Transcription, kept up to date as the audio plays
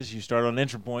You start on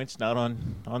entry points, not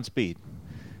on speed.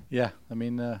 Yeah, I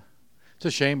mean, it's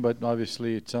a shame, but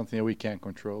obviously it's something that we can't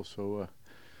control. So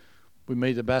we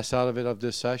made the best out of it of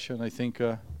this session. I think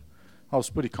I was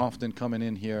pretty confident coming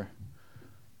in here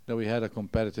that we had a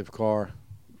competitive car.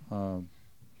 Um,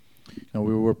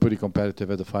 we were pretty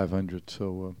competitive at the 500,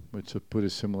 so it's a pretty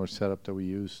similar setup that we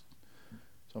used.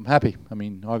 So I'm happy. I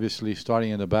mean, obviously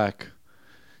starting in the back,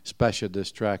 especially at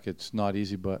this track, it's not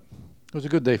easy, but it was a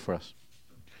good day for us.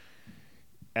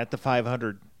 At the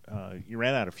 500, you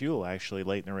ran out of fuel actually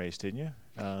late in the race, didn't you?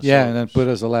 Yeah, and then put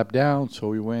us a lap down, so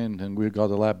we went and we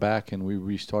got a lap back, and we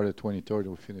restarted 23rd.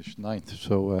 We finished 9th.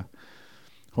 So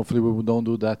hopefully we don't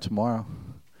do that tomorrow.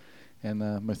 And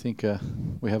I think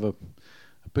we have a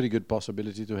pretty good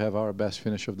possibility to have our best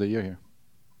finish of the year here.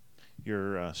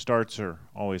 Your starts are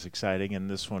always exciting, and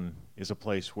this one is a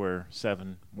place where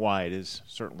 7 wide is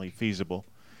certainly feasible.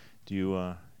 Do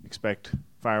you expect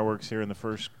fireworks here in the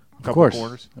first couple of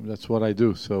corners? I mean, that's what I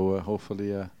do. So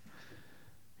hopefully,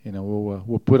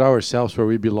 we'll put ourselves where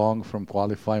we belong from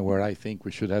qualifying, where I think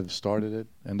we should have started it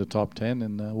in the top 10,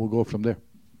 and we'll go from there.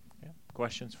 Yeah.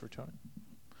 Questions for Tony?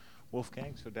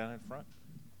 Wolfgang, so down in front.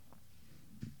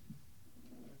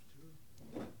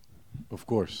 Of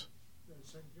course.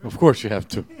 Of course you have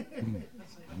to. Tony,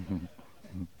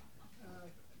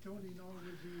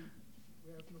 normally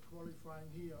we have no qualifying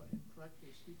here in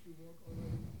practice. Did you work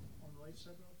already on race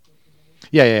setup?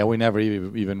 Yeah. We never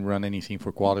even run anything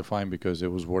for qualifying because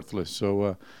it was worthless.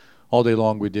 So all day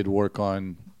long we did work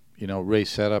on, race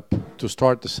setup. To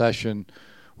start the session,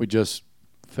 we just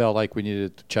felt like we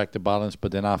needed to check the balance.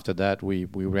 But then after that, we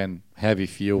ran heavy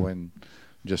fuel and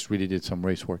just really did some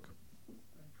race work.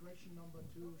 Question number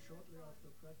 2, shortly after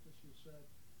practice, you said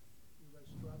you were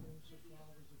struggling so far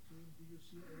with the team. Do you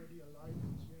see already a light at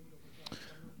the end of the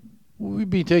tunnel? We've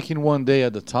been taking one day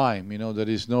at a time. There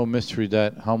is no mystery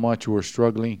that how much we're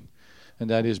struggling, and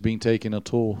that is being taken a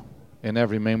toll in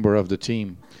every member of the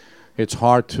team. It's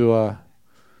hard to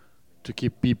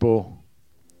keep people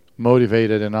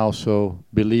motivated and also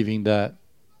believing that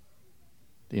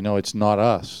it's not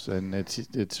us, and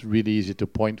it's really easy to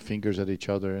point fingers at each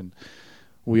other, and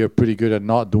we are pretty good at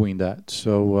not doing that.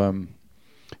 So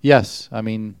yes, I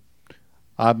mean,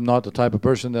 I'm not the type of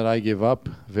person that I give up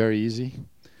very easy.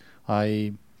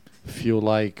 I feel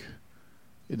like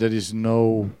there is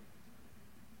no,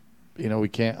 we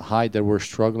can't hide that we're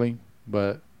struggling,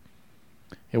 but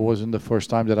it wasn't the first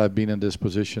time that I've been in this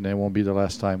position, and it won't be the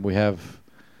last time. We have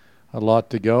a lot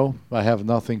to go. I have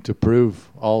nothing to prove.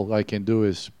 All I can do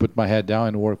is put my head down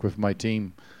and work with my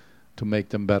team to make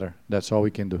them better. That's all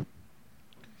we can do.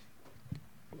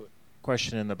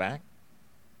 Question in the back.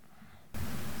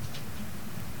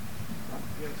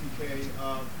 Yeah, TK.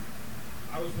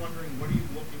 I was wondering, what are you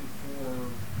looking for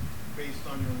based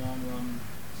on your long run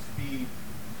speed?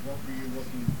 What were you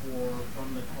looking for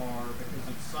from the car?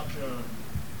 Because it's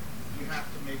you have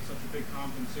to make such a big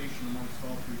compensation amongst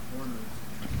all 3 corners.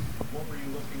 What were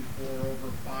you looking for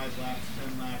over 5 laps,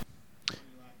 10 laps?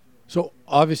 So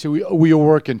obviously we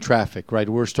work in traffic, right?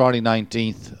 We're starting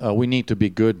 19th. We need to be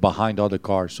good behind other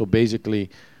cars. So basically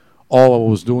all I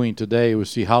was doing today was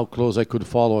see how close I could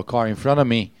follow a car in front of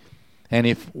me and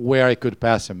where I could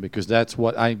pass him, because that's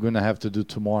what I'm going to have to do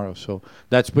tomorrow. So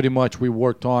that's pretty much we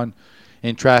worked on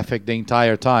in traffic the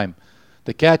entire time.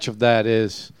 The catch of that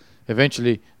is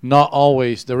eventually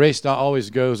the race not always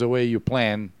goes the way you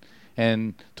plan.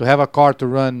 And to have a car to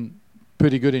run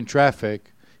pretty good in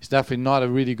traffic, it's definitely not a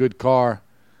really good car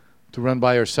to run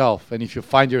by yourself. And if you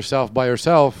find yourself by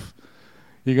yourself,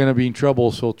 you're going to be in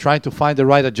trouble. So trying to find the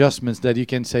right adjustments that you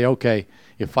can say, okay,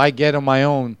 if I get on my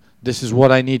own, this is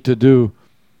what I need to do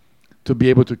to be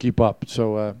able to keep up.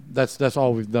 So that's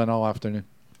all we've done all afternoon.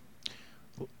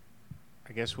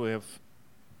 I guess we have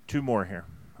 2 more here.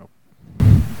 Oh.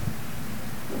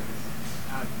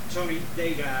 Tony,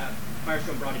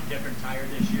 Firestone brought a different tire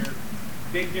this year.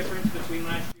 Big difference between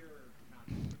last year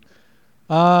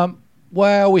or not?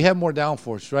 Well, we have more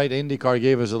downforce, right? IndyCar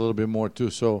gave us a little bit more too,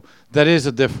 so that is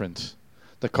a difference.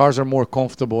 The cars are more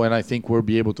comfortable, and I think we'll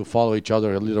be able to follow each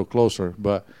other a little closer.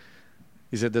 But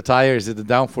is it the tire? Is it the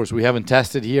downforce? We haven't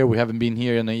tested here. We haven't been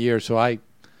here in a year, so I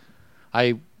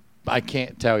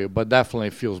can't tell you, but definitely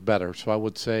it feels better. So I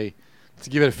would say let's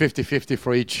give it a 50-50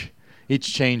 for each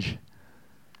change.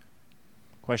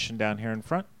 Question down here in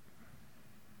front.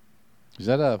 Is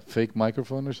that a fake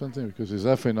microphone or something? Because it's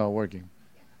definitely not working.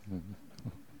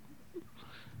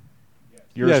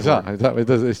 Yours I thought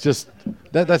it's just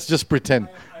that's just pretend.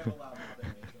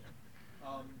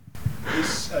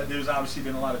 There's obviously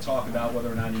been a lot of talk about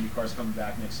whether or not IndyCar's coming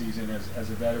back next season as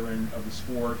a veteran of the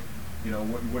sport.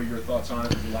 What are your thoughts on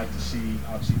it? Would you like to see,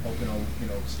 obviously, Pocono,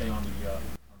 stay on the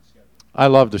schedule? I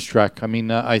love this track. I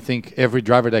mean, I think every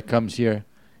driver that comes here,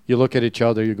 you look at each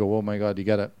other, you go, oh my God, you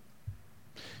gotta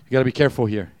be careful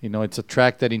here. It's a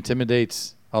track that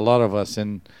intimidates a lot of us,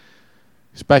 and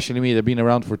especially me, that been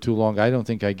around for too long. I don't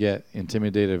think I get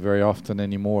intimidated very often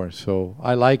anymore. So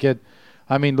I like it.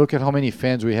 I mean, look at how many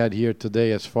fans we had here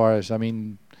today.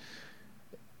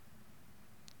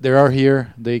 They are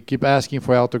here. They keep asking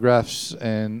for autographs,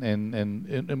 and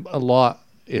a lot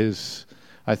is,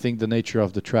 I think, the nature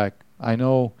of the track. I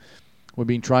know we've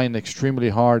been trying extremely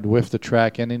hard with the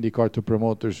track and IndyCar to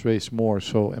promote this race more.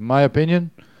 So, in my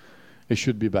opinion, it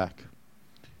should be back.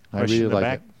 I really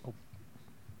like it.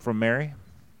 From Mary.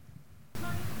 At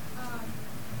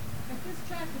this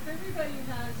track, if everybody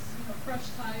has fresh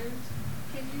tires,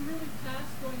 can you really pass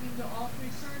going into all three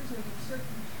turns, or are there certain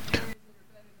areas that are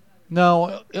better than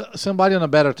others? No, somebody on a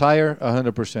better tire,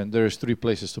 100%. There's 3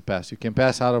 places to pass. You can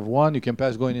pass out of 1, you can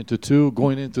pass going into 2,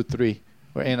 going into 3,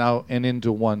 and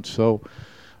into 1. So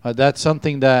that's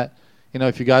something that,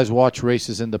 if you guys watch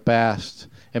races in the past,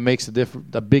 it makes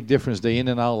a big difference, the in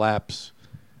and out laps,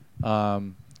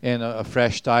 and a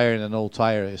fresh tire and an old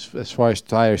tire as far as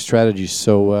tire strategies.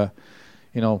 So,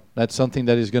 that's something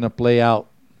that is going to play out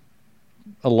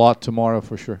a lot tomorrow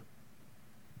for sure.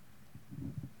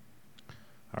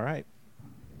 All right.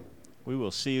 We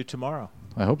will see you tomorrow.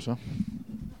 I hope so.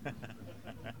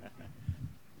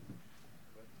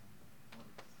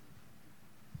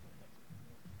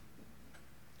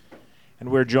 And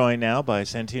we're joined now by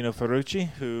Santino Ferrucci,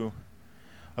 who,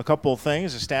 a couple of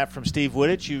things, a stat from Steve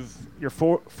Wittich. You're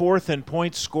fourth in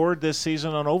points scored this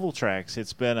season on oval tracks.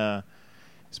 It's been an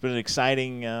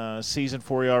exciting season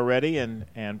for you already,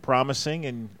 and promising.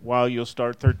 And while you'll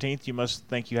start 13th, you must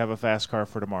think you have a fast car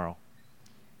for tomorrow.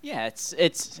 Yeah,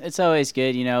 it's always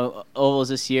good. Ovals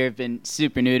this year have been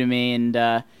super new to me, and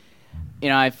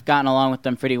I've gotten along with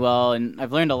them pretty well, and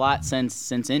I've learned a lot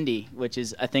since Indy, which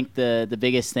is, I think, the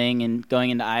biggest thing. And going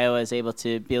into Iowa, I was able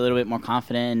to be a little bit more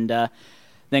confident, and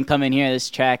then coming here, this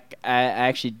track I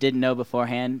actually didn't know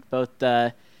beforehand. Both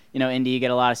Indy, you get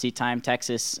a lot of seat time.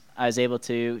 Texas, I was able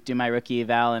to do my rookie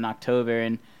eval in October,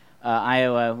 and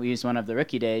Iowa, we used one of the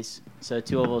rookie days. So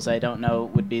 2 ovals I don't know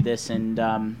would be this and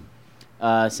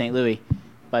St. Louis.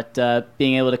 But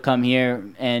being able to come here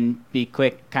and be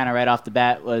quick kind of right off the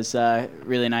bat was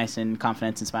really nice and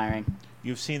confidence-inspiring.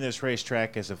 You've seen this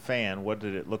racetrack as a fan. What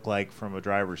did it look like from a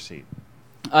driver's seat?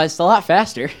 It's a lot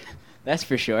faster, that's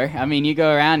for sure. I mean, you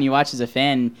go around and you watch as a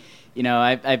fan.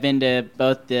 I've been to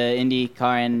both the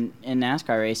IndyCar and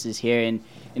NASCAR races here, and,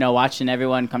 watching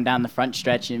everyone come down the front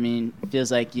stretch, it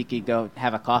feels like you could go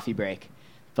have a coffee break.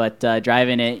 But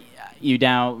driving it, you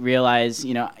now realize,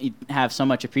 you have so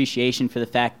much appreciation for the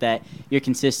fact that you're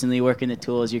consistently working the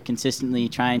tools, you're consistently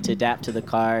trying to adapt to the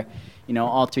car.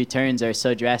 All 3 turns are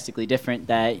so drastically different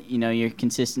that, you're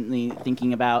consistently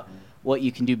thinking about what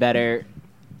you can do better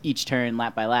each turn,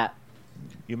 lap by lap.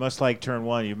 You must like turn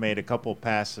 1. You made a couple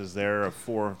passes there of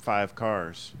 4 or 5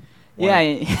 cars. Yeah,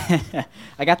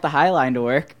 I got the high line to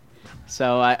work.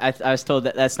 So I was told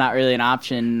that that's not really an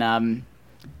option.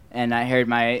 And I heard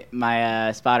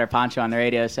my spotter Pancho on the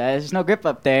radio say, "There's no grip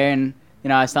up there," and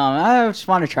I was telling him, "I just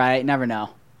want to try it. You never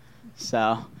know."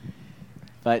 So,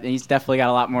 but he's definitely got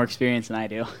a lot more experience than I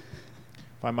do.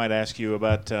 If I might ask you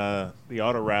about the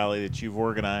auto rally that you've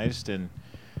organized, and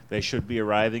they should be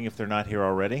arriving if they're not here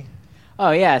already.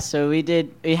 Oh yeah, so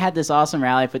we had this awesome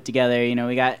rally put together.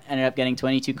 We ended up getting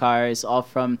 22 cars, all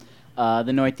from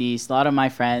the Northeast. A lot of my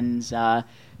friends.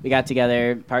 We got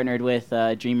together, partnered with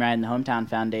Dream Ride and the Hometown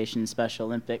Foundation Special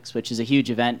Olympics, which is a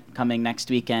huge event coming next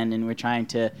weekend, and we're trying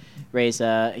to raise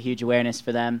a huge awareness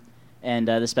for them and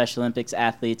the Special Olympics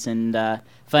athletes. And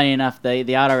funny enough,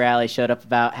 the auto rally showed up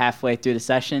about halfway through the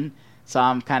session, so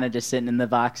I'm kind of just sitting in the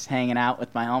box hanging out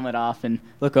with my helmet off and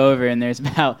look over, and there's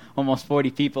about almost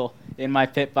 40 people in my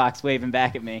pit box waving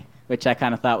back at me, which I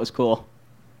kind of thought was cool.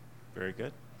 Very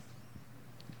good.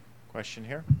 Question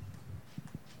here?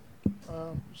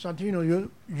 Santino,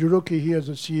 you're rookie here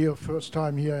this year, first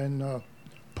time here in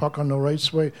Pocono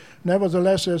Raceway.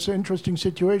 Nevertheless, there's an interesting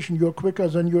situation. You're quicker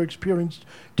than your experienced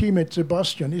teammate,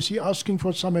 Sebastian. Is he asking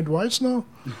for some advice now?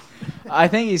 I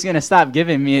think he's going to stop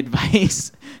giving me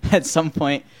advice at some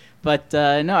point. But,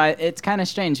 no, it's kind of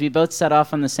strange. We both set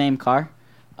off on the same car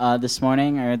this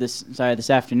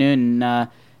afternoon. And,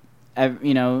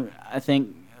 I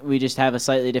think we just have a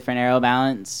slightly different aero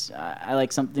balance. I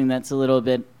like something that's a little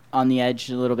bit on the edge,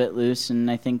 a little bit loose,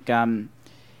 and I think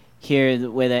here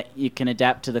the way that you can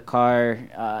adapt to the car,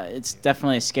 it's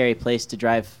definitely a scary place to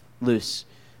drive loose.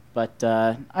 But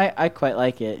I quite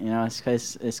like it. You know,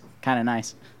 it's kind of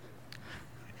nice.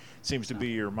 Seems to be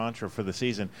your mantra for the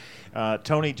season.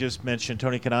 Tony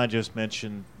Kanaan just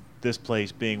mentioned this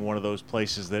place being one of those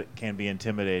places that can be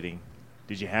intimidating.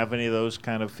 Did you have any of those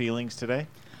kind of feelings today?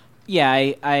 Yeah,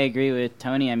 I agree with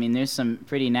Tony. I mean, there's some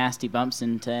pretty nasty bumps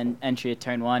into entry at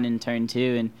turn 1 and turn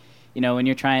 2. And, you know, when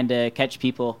you're trying to catch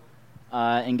people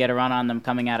and get a run on them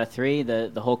coming out of 3,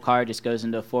 the whole car just goes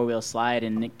into a 4-wheel slide,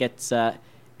 and it gets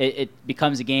it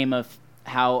becomes a game of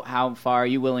how far are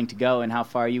you willing to go and how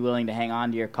far are you willing to hang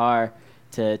on to your car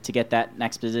to get that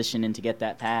next position and to get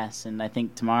that pass. And I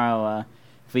think tomorrow,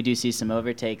 if we do see some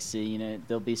overtakes, you know,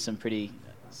 there'll be some pretty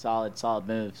solid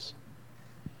moves.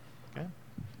 Okay.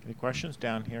 Any questions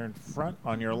down here in front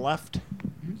on your left?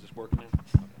 Is this working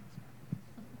now?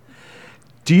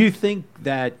 Do you think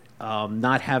that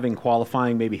not having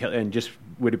qualifying maybe and just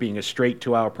with it being a straight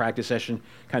 2-hour practice session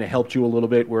kind of helped you a little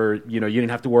bit, where you didn't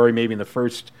have to worry maybe in the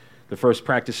first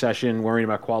practice session worrying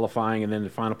about qualifying, and then the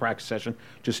final practice session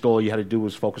just all you had to do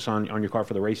was focus on your car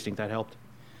for the race? Think that helped?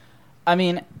 I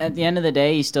mean, at the end of the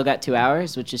day, you still got 2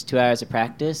 hours, which is 2 hours of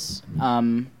practice.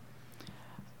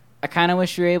 I kind of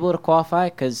wish we were able to qualify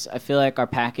because I feel like our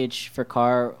package for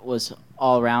car was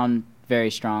all around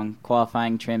very strong,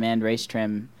 qualifying trim and race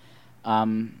trim.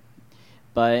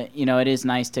 But, you know, it is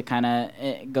nice to kind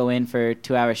of go in for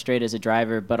 2 hours straight as a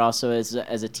driver, but also as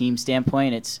a team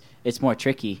standpoint, it's more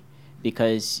tricky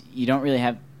because you don't really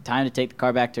have time to take the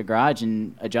car back to the garage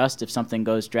and adjust if something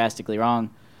goes drastically wrong.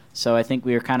 So I think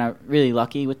we were kind of really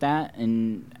lucky with that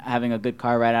and having a good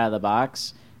car right out of the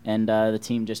box, and the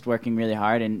team just working really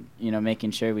hard and, you know,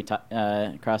 making sure we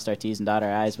crossed our T's and dot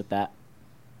our I's with that.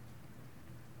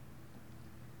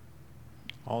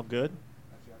 All good?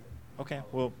 Okay,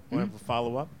 we'll have a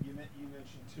follow-up. You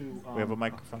mentioned too. We have a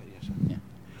microphone. Yeah.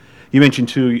 You mentioned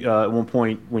too at one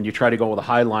point when you try to go with a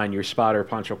high line, your spotter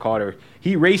Pancho Carter,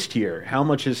 he raced here. How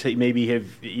much has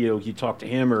you talked to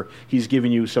him, or he's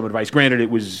given you some advice? Granted, it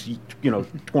was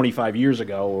 25 years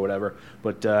ago or whatever,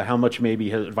 but how much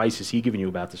maybe advice has he given you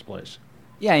about this place?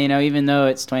 Yeah, you know, even though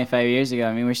it's 25 years ago,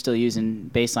 I mean, we're still using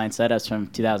baseline setups from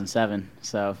 2007.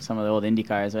 So some of the old Indy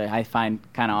cars I find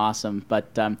kind of awesome.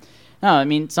 But no, I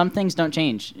mean, some things don't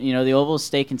change. You know, the ovals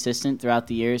stay consistent throughout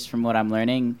the years from what I'm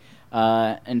learning.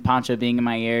 And Pancho being in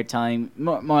my ear, telling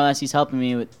more or less, he's helping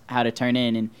me with how to turn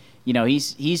in, and you know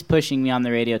he's pushing me on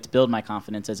the radio to build my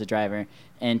confidence as a driver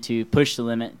and to push the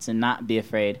limits and not be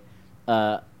afraid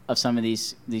of some of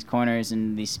these corners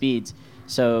and these speeds.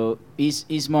 So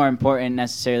he's more important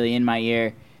necessarily in my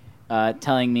ear,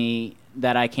 telling me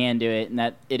that I can do it and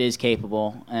that it is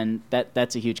capable, and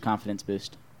that's a huge confidence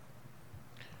boost.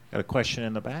 Got a question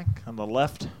in the back on the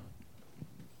left.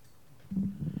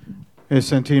 Hey,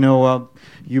 Santino,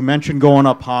 you mentioned going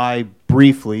up high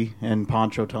briefly and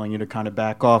Pancho telling you to kind of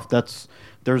back off.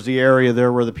 There's the area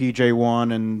there where the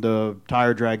PJ1 and the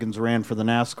Tire Dragons ran for the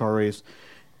NASCAR race.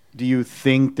 Do you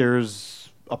think there's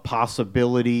a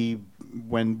possibility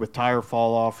with tire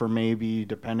fall off, or maybe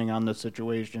depending on the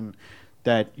situation,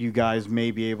 that you guys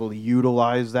may be able to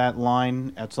utilize that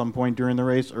line at some point during the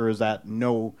race, or is that a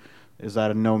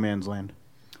no man's land?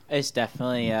 It's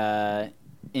definitely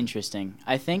interesting.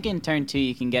 I think in turn 2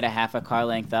 you can get a half a car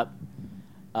length up.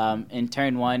 In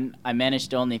turn 1, I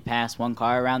managed to only pass one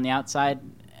car around the outside,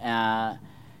 and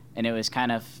it was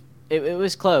kind of it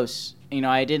was close. You know,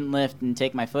 I didn't lift and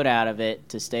take my foot out of it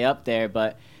to stay up there,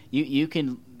 but you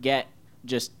can get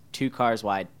just 2 cars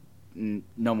wide,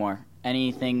 no more.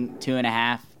 Anything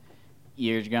 2.5,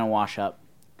 you're gonna wash up,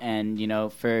 and you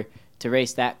know, to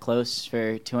race that close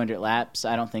for 200 laps,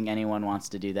 I don't think anyone wants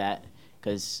to do that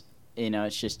because, you know,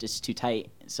 it's too tight.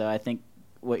 So I think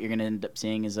what you're going to end up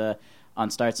seeing is on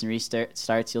starts and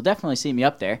restarts, you'll definitely see me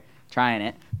up there trying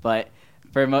it, but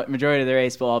for majority of the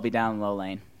race, we'll all be down the low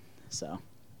lane. So,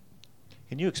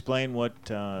 can you explain what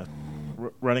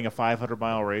running a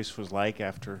 500-mile race was like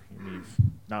after you've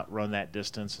not run that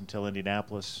distance until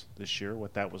Indianapolis this year,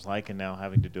 what that was like, and now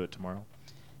having to do it tomorrow?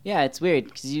 Yeah, it's weird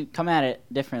because you come at it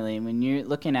differently. When you're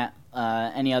looking at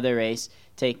any other race,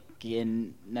 take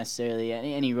in necessarily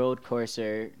any road course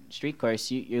or street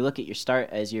course, you look at your start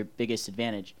as your biggest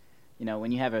advantage. You know,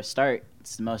 when you have a start,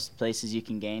 it's the most places you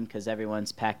can gain because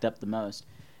everyone's packed up the most.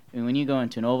 I mean, when you go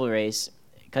into an oval race,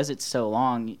 because it's so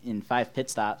long in 5 pit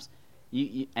stops,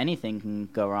 anything can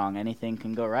go wrong, anything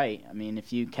can go right. I mean,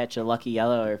 if you catch a lucky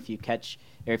yellow, or if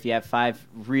you have 5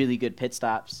 really good pit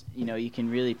stops, you know, you can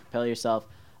really propel yourself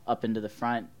up into the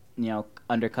front, you know,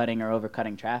 undercutting or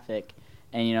overcutting traffic.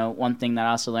 And, you know, one thing that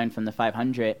I also learned from the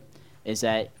 500 is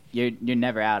that you're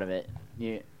never out of it.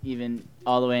 Even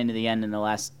all the way into the end in the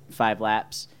last 5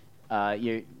 laps,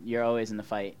 you're always in the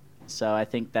fight. So I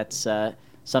think that's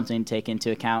something to take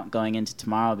into account going into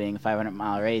tomorrow being a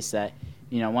 500-mile race, that,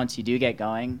 once you do get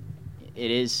going,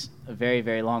 it is a very,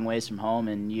 very long ways from home,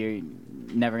 and you're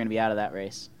never going to be out of that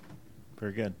race.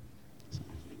 Very good.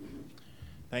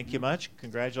 Thank you much.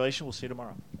 Congratulations. We'll see you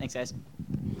tomorrow. Thanks, guys.